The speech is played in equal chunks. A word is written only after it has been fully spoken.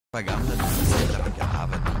Paganda na sera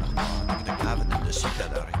pagkahavan ng mga nagdakavan ng dasika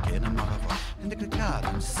da rikena makawa hindi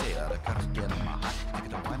kakadan sera karikena maha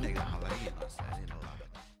nagdawan ng halayan sa ilaban.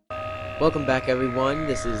 Welcome back, everyone.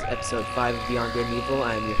 This is episode 5 of Beyond Good and Evil.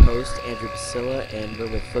 I am your host, Andrew Priscilla, and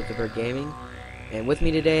we're with FlipTheBirdGaming. And with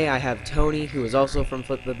me today, I have Tony, who is also from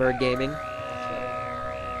FlipTheBirdGaming.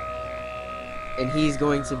 And he's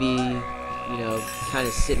going to be, kind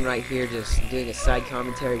of sitting right here just doing a side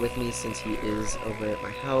commentary with me since he is over at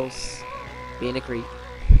my house, being a creep.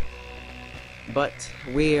 But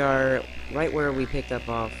we are right where we picked up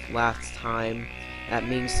off last time at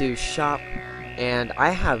Ming Su's shop. And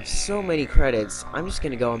I have so many credits, I'm just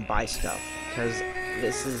gonna go and buy stuff, because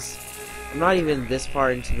I'm not even this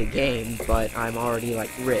far into the game, but I'm already,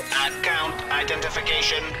 like, rich. Account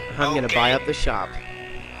identification. I'm gonna buy up the shop.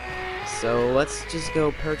 So let's just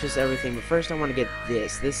go purchase everything, but first I want to get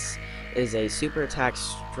this. This is a super attack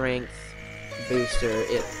strength booster.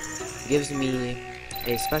 It gives me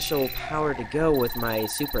a special power to go with my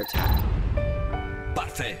super attack.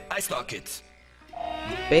 Parfait, I stock it.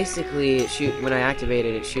 Basically, when I activate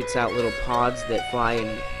it, it shoots out little pods that fly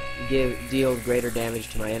and deal greater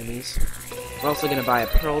damage to my enemies. We're also going to buy a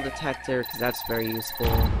pearl detector, because that's very useful.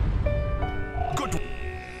 Good.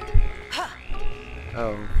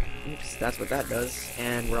 Oh, oops, that's what that does.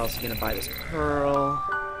 And we're also going to buy this pearl.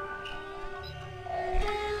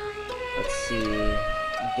 Let's see.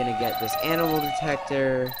 I'm going to get this animal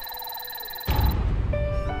detector.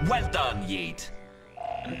 Well done, Yeet.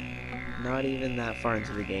 Not even that far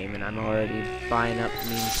into the game, and I'm already buying up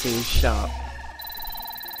Ming Su's shop.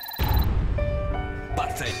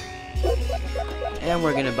 Parfait. And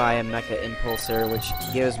we're gonna buy a mecha impulsor, which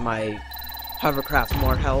gives my hovercraft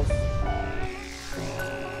more health.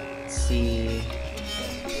 Let's see.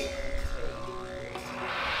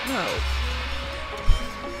 No.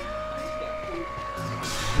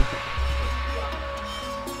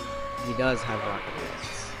 He does have rocket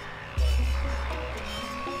wrists.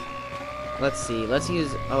 Let's see, let's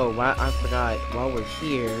use, I forgot, while we're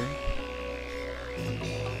here,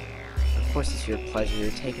 of course it's your pleasure, you're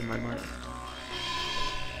taking my money.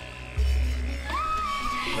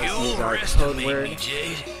 Let's use our code word.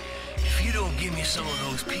 Jade. If you don't give me some of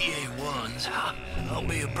those PA1s, I'll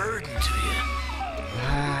be a burden to you.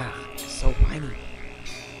 Ah, so whiny.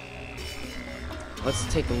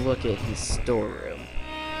 Let's take a look at his storeroom.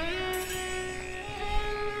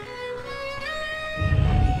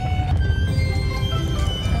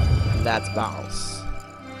 That's boss.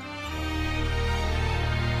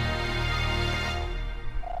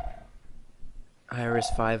 Iris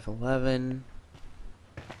 511.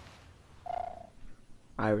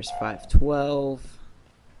 Iris 512.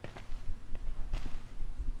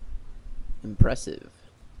 Impressive.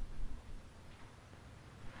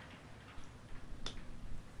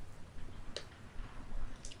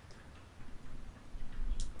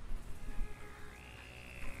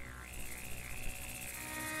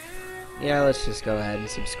 Yeah, let's just go ahead and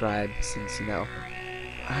subscribe since,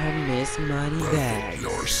 I miss money bags.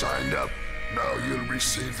 You're signed up. Now you'll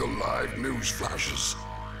receive the live news flashes.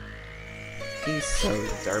 He's so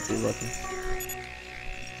derpy looking.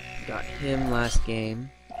 Got him last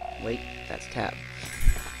game. Wait, that's Tap.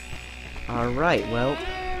 Alright, well,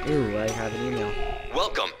 I have an email.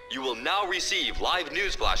 Welcome. You will now receive live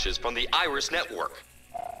news flashes from the Iris Network.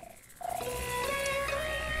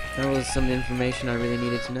 That was some information I really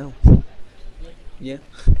needed to know. Yeah.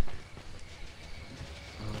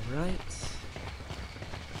 Alright.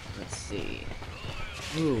 Let's see.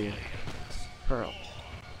 Ooh. Pearl.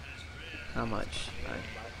 How much?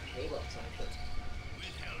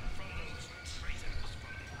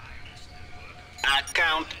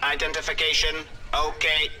 Account identification.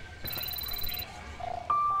 Okay.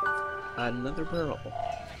 Another pearl.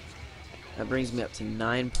 That brings me up to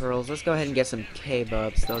 9 pearls. Let's go ahead and get some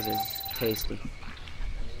K-Bubs. Those are tasty.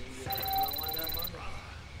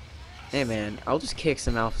 Hey man, I'll just kick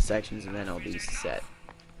some alpha sections and then I'll be set.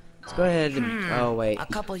 Let's go ahead and... Oh wait. A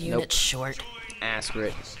couple units short.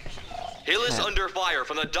 Askrit. Hill is under fire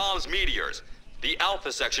from the Dom's meteors. The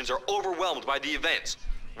Alpha sections are overwhelmed by the events.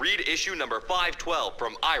 Read issue number 512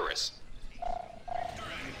 from Iris.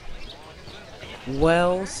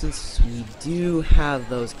 Well, since we do have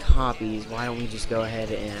those copies, why don't we just go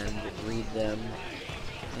ahead and read them?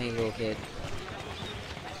 Hey, little kid.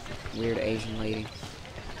 Weird Asian lady.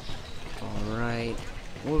 Alright.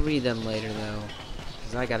 We'll read them later, though.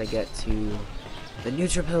 Because I gotta get to... The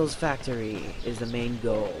Nutripils Factory is the main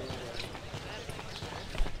goal.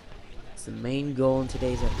 It's the main goal in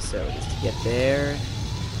today's episode, is to get there.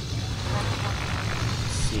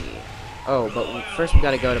 Let's see. Oh, but first we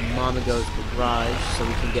gotta go to Mamago's garage so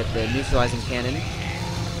we can get the neutralizing cannon.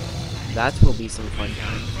 That will be some fun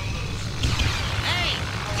time. Hey,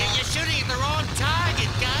 you're shooting at the wrong target,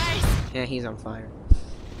 guys. Yeah, he's on fire.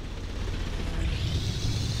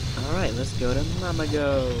 Alright, let's go to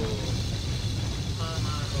Mamago.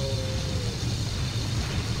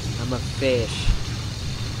 I'm a fish.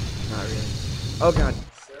 Not really. Oh god.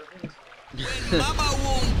 When Mama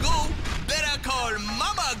won't go, better call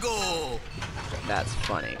Mama go. That's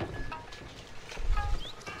funny.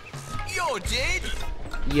 Yo, Jade.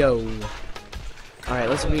 Yo. Alright,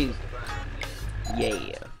 let's read.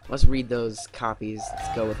 Yeah. Let's read those copies.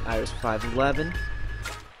 Let's go with Iris 511.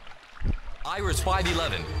 Iris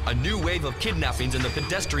 511, a new wave of kidnappings in the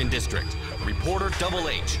pedestrian district. Reporter Double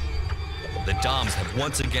H. The Doms have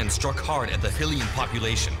once again struck hard at the Hillian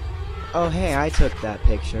population. Oh, hey, I took that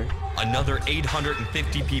picture. Another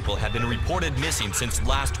 850 people have been reported missing since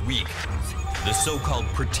last week. The so-called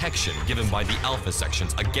protection given by the Alpha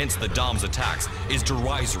sections against the Doms' attacks is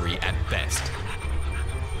derisory at best.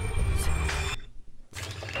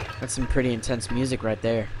 That's some pretty intense music right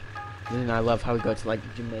there. And I love how we go to like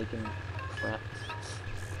Jamaican crap.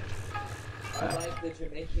 I like the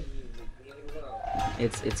Jamaican music, leave it alone.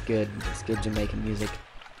 It's good. It's good Jamaican music.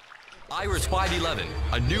 Iris 511,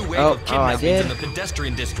 a new wave Oh, of I kidnappings did. in the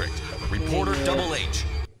pedestrian district. Reporter Yeah. Double H.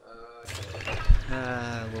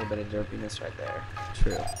 A little bit of derpiness right there.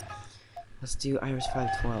 True. Let's do Iris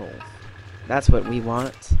 512. That's what we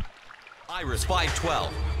want. Iris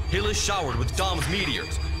 512, Hill is showered with Dom's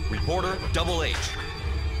meteors. Reporter Double H.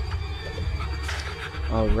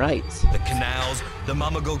 Alright. The canals, the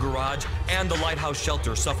Mamago garage, and the lighthouse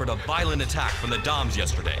shelter suffered a violent attack from the Doms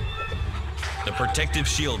yesterday. The protective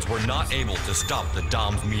shields were not able to stop the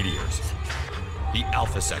Doms meteors. The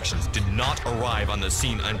Alpha sections did not arrive on the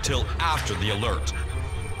scene until after the alert.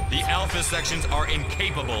 The Alpha sections are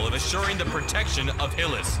incapable of assuring the protection of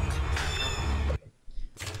Hillis.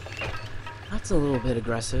 That's a little bit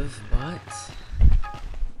aggressive, but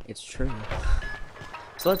it's true.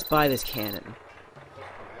 So let's buy this cannon.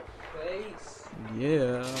 Place.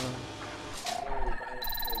 Yeah.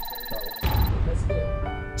 Let's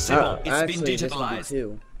go. Sybil, it's been Actually, this will be digitalized.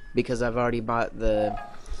 two, because I've already bought the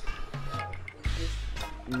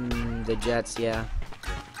jets. Yeah.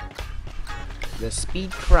 The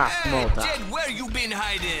Speedcraft Hey, Malta. Jade, where you been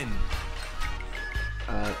hiding?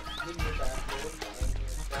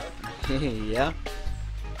 Yeah.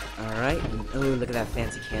 Alright. Oh, look at that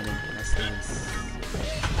fancy cannon. That's nice.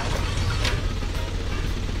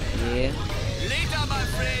 Yeah. Later, my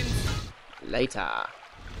friend. Later.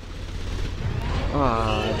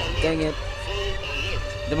 Aw, dang it.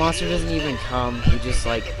 The monster doesn't even come. He just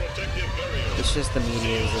like... It's just the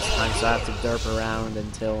meteors this time, so I have to derp around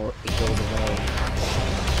until it goes away.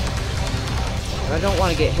 But I don't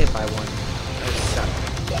want to get hit by one. That would suck.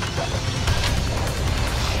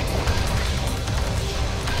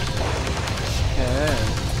 Okay.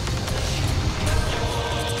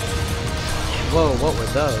 Whoa, what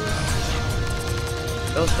were those?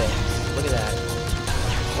 Those things. Look at that.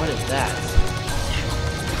 What is that?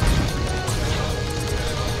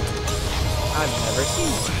 I've never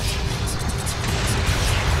seen one.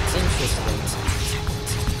 Interesting.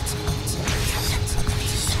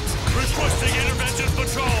 Requesting intervention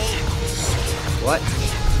patrol. What?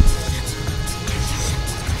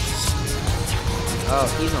 Oh,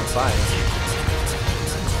 he's on fire.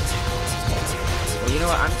 Well, you know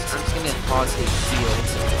what? I'm just gonna hog his shield.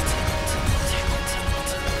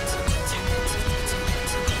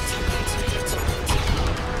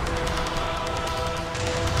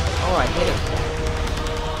 Oh, I hit him.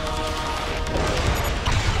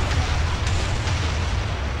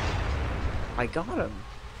 I got him.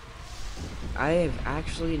 I've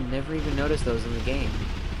actually never even noticed those in the game,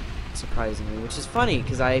 surprisingly, which is funny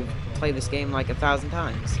because I've played this game like 1,000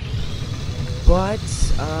 times. But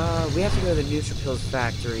we have to go to the Nutripils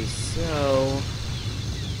Factory, so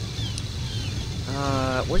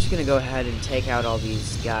we're just gonna go ahead and take out all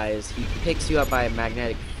these guys. He picks you up by a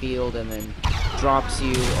magnetic field and then drops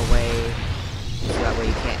you away, so that way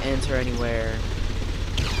you can't enter anywhere.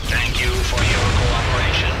 Thank you for your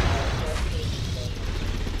cooperation.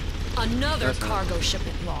 Another That's right. cargo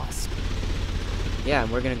shipment lost. Yeah,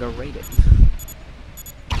 and we're gonna go raid it.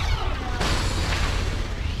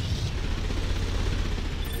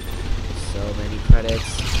 So many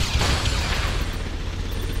credits.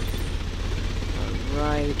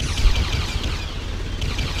 Alright.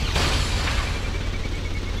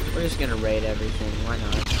 We're just gonna raid everything, why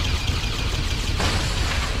not?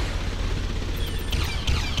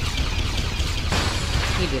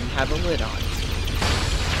 He didn't have a lid on.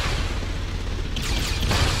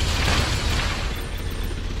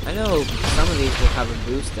 I know some of these will have a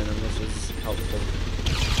boost in them, which is helpful.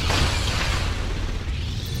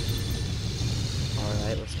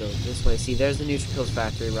 Alright, let's go this way. See, there's the Nutripils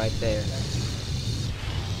Factory right there.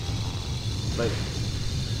 But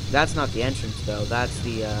that's not the entrance, though. That's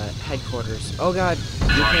the headquarters. Oh god, you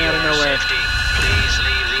came out of nowhere. Safety, please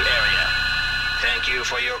leave the area. Thank you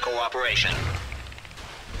for your cooperation.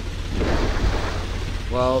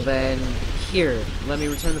 Well then, here, let me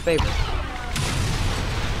return the favor.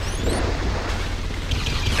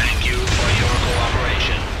 Thank you for your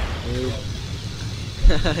cooperation.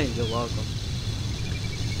 You're welcome.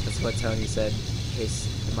 That's what Tony said, in case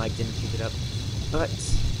the mic didn't pick it up. But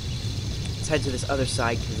let's head to this other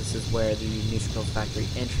side, because this is where the Nutripils Factory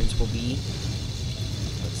entrance will be.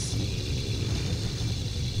 Let's see.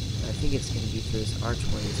 I think it's going to be through this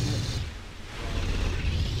archway, isn't it?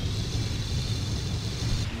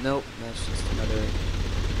 Nope, that's just another...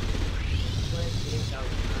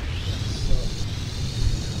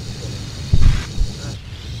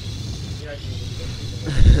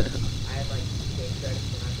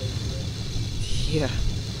 Yeah,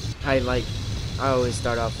 I always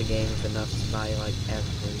start off the game with enough to buy like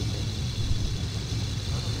everything.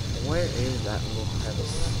 Where is that little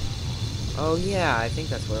crevice? Oh yeah, I think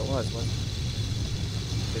that's where it was, wasn't it?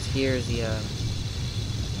 Because here's the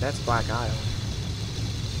that's Black Isle.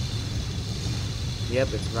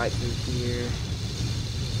 Yep, it's right through here.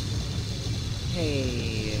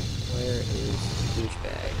 Hey, where is the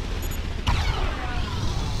douchebag?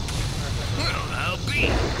 Well, I'll be.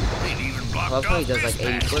 They've even blocked Well, off he does this like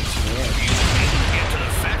 80 path. flips in the air. You can get to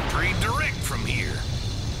the factory direct from here.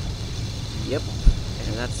 Yep,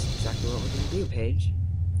 and that's exactly what we're gonna do, Paige.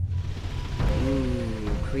 Ooh,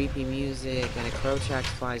 creepy music, and a crow track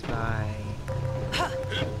flies by.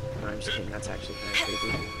 No, I'm just kidding, that's actually kind of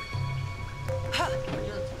creepy.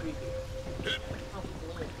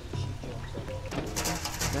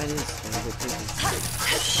 That is a little bit creepy.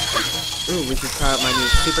 Ooh, we should try out my new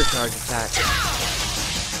supercharge attack.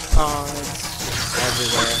 Pods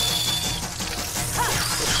everywhere.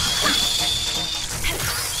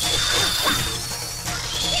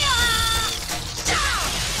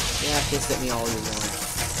 Yeah, hiss at me all you want.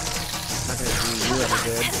 It's not gonna do you any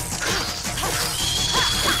good.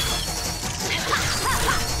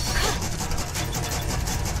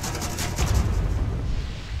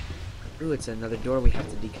 Ooh, it's another door we have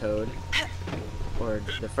to decode. Or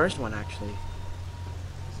the first one, actually.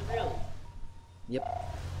 Yep.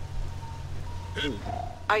 Ooh.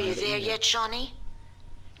 Are you there yet, Shawnee?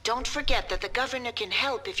 Don't forget that the governor can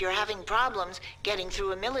help if you're having problems getting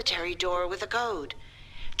through a military door with a code.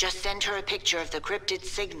 Just send her a picture of the cryptid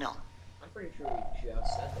signal. I'm pretty sure we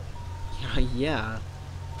just said that. Yeah.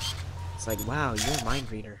 It's like, wow, you're a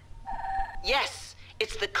mind reader. Yes,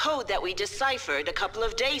 it's the code that we deciphered a couple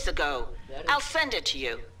of days ago. I'll send it to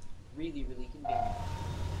you. Really, really convenient.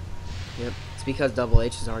 Yep. It's because Double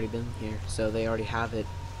H has already been here, so they already have it.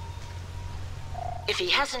 If he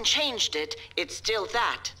hasn't changed it, it's still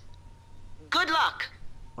that. Good luck!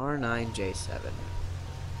 R9J7.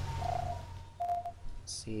 Let's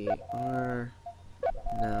see,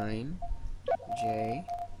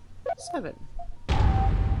 R9J7.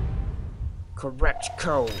 Correct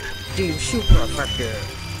code. Deem super effective.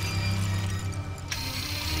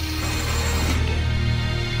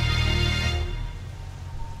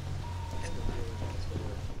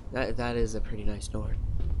 That is a pretty nice door.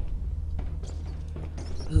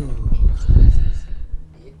 Ooh.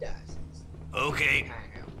 It does. Okay.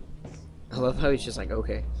 I love how he's just like,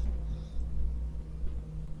 okay.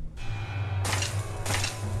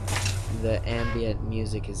 The ambient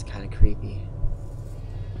music is kind of creepy.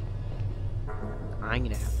 I'm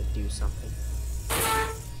gonna have to do something.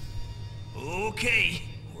 Okay.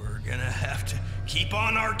 We're gonna have to keep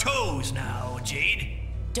on our toes now, Jade.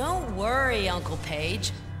 Don't worry, Uncle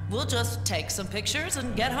Page. We'll just take some pictures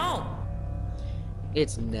and get home.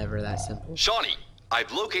 It's never that simple. Shawnee,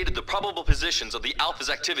 I've located the probable positions of the Alpha's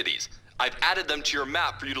activities. I've added them to your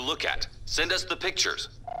map for you to look at. Send us the pictures.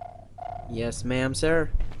 Yes, ma'am,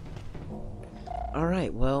 sir.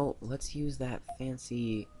 Alright, well, let's use that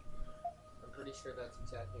fancy... I'm pretty sure that's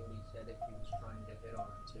exactly what he said if he was trying to hit on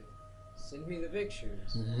him too. Send me the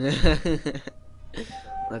pictures.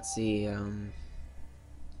 Let's see,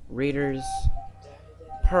 readers,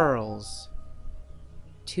 pearls,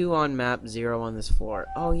 2 on map, 0 on this floor.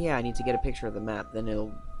 Oh yeah, I need to get a picture of the map, then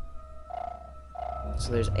it'll...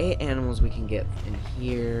 So there's 8 animals we can get in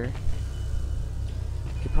here.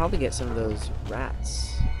 Could probably get some of those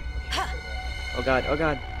rats. Oh god, oh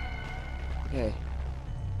god. Okay.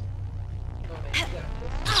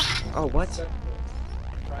 Oh, what?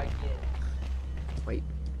 Wait.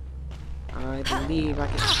 I believe I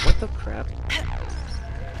can. What the crap?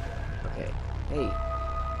 Okay. Hey.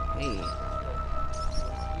 Hey.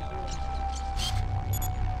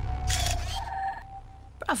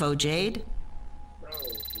 Bravo, Jade.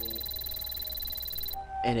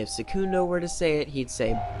 And if Secundo were to say it, he'd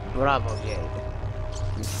say, "Bravo, Jade."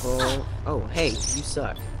 Control. Oh, hey, you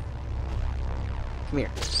suck. Come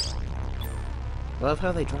here. I love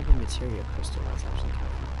how they drop a materia crystal. That's actually kind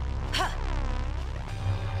of fun.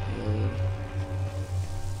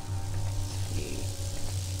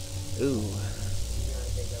 Okay. Ooh.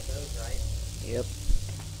 Yep.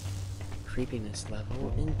 Creepiness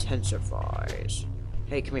level intensifies.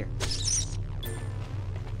 Hey, come here.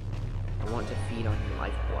 I want to feed on your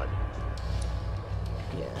lifeblood.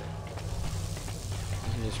 Yeah.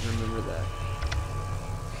 You can just remember that.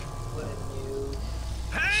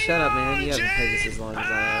 Shut up, man. You haven't played this as long as I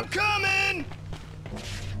have. Coming!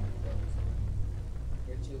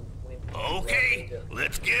 Okay,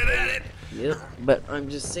 let's get at it. Yep, but I'm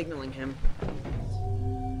just signaling him.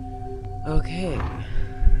 Okay.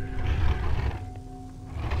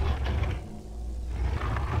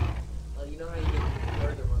 You know how you get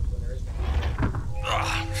further ones when there is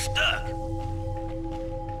Stuck.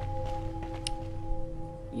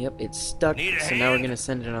 Yep, it's stuck, Need a so now we're hand? gonna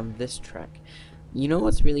send it on this track. You know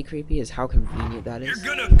what's really creepy is how convenient that is.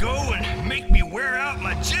 You're gonna go and make me wear out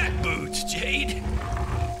my jet boots, Jade.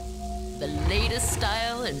 The latest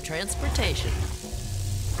style in transportation.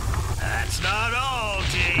 That's not all,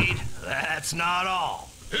 Jade. That's not all.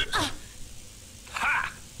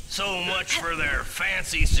 Ha! So much for their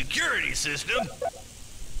fancy security system.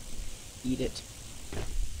 Eat it.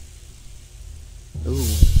 Ooh.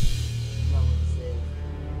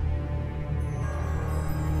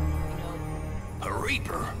 A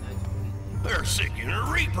Reaper? They're sicking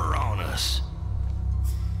a Reaper on us.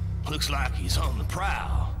 Looks like he's on the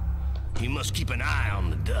prowl. He must keep an eye on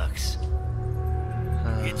the ducks.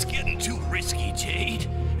 It's getting too risky, Jade.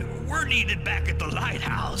 We're needed back at the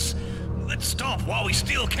lighthouse. Let's stop while we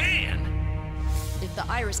still can. If the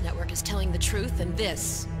Iris Network is telling the truth, then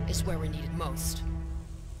this is where we're needed most.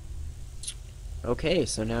 Okay,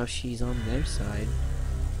 so now she's on their side.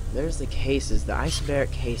 There's the cases, the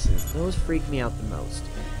isobaric cases. Those freak me out the most.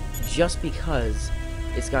 Just because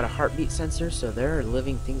it's got a heartbeat sensor, so there are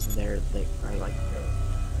living things in there that are like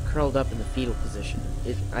curled up in the fetal position.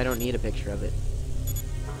 I don't need a picture of it.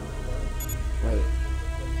 Wait.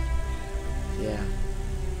 Yeah.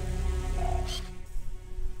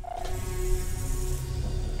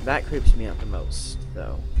 That creeps me out the most,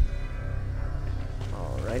 though.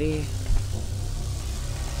 Alrighty.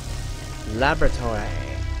 Laboratory.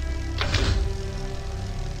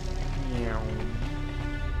 Meow.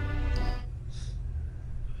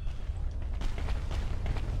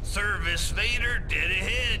 Service Vader, dead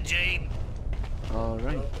ahead, Jade.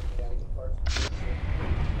 Alright.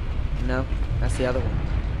 No, that's the other one.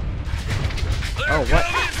 They're Oh, what?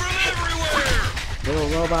 coming from everywhere! Little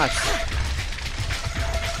robots.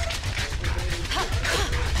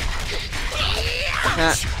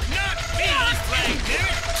 Not me, Flag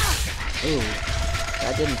Dude! Ooh,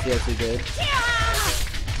 that didn't feel too good.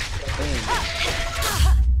 Dang.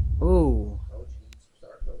 Ooh.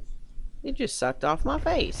 It just sucked off my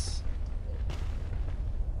face.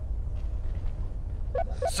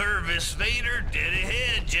 Service Vader, dead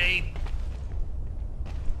ahead, Jade.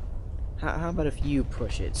 How about if you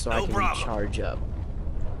push it so I No can problem. charge up?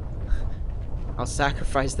 I'll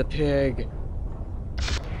sacrifice the pig.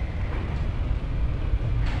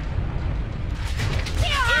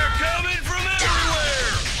 They're coming from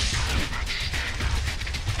everywhere!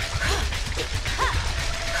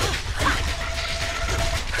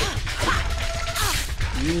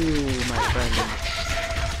 You, my friend,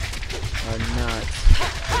 are not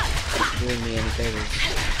doing me any favors.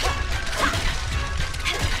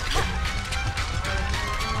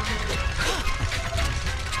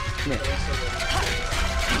 Come here.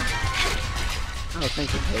 Oh, thank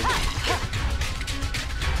you, pig.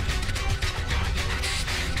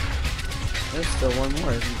 There's still one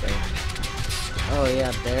more, isn't there? Oh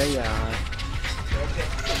yeah, there you are.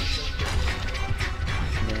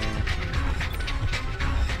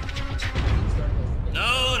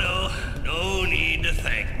 No need to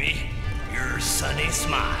thank me. Your sunny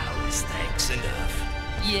smile is thanks enough.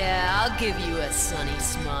 Yeah, I'll give you a sunny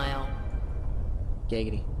smile.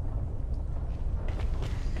 Giggity.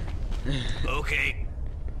 Okay.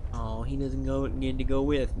 Oh, he doesn't need to go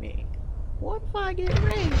with me. What if I get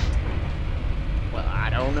raped? Well, I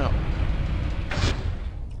don't know.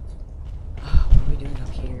 What are we doing up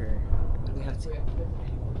here? What do we have to?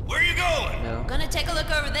 Where you going? No. Gonna take a look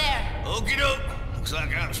over there. Okie doke. Looks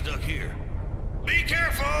like I'm stuck here. Be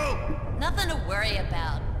careful! Nothing to worry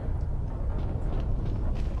about.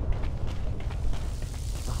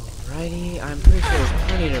 Alrighty, I'm pretty sure there's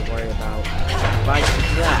plenty to worry about. Like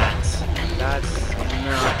that's not...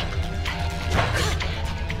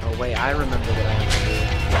 Oh wait, I remember what I have to do.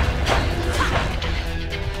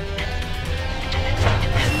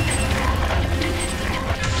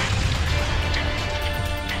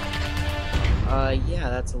 Yeah,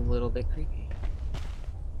 that's a little bit creepy.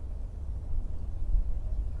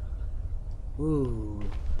 Ooh.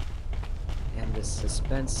 And the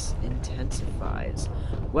suspense intensifies.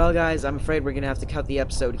 Well, guys, I'm afraid we're gonna have to cut the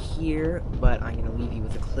episode here, but I'm gonna leave you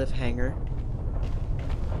with a cliffhanger.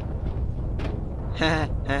 Ha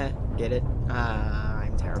ha, get it?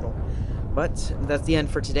 I'm terrible. But that's the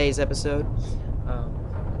end for today's episode.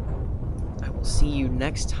 I will see you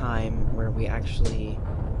next time where we actually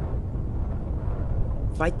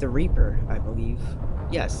fight the Reaper, I believe.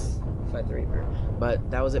 Yes, fight the Reaper.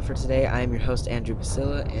 But that was it for today. I am your host, Andrew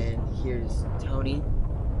Pasilla, and here's Tony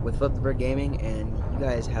with FlipTheBirdGaming, and you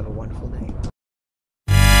guys have a wonderful day.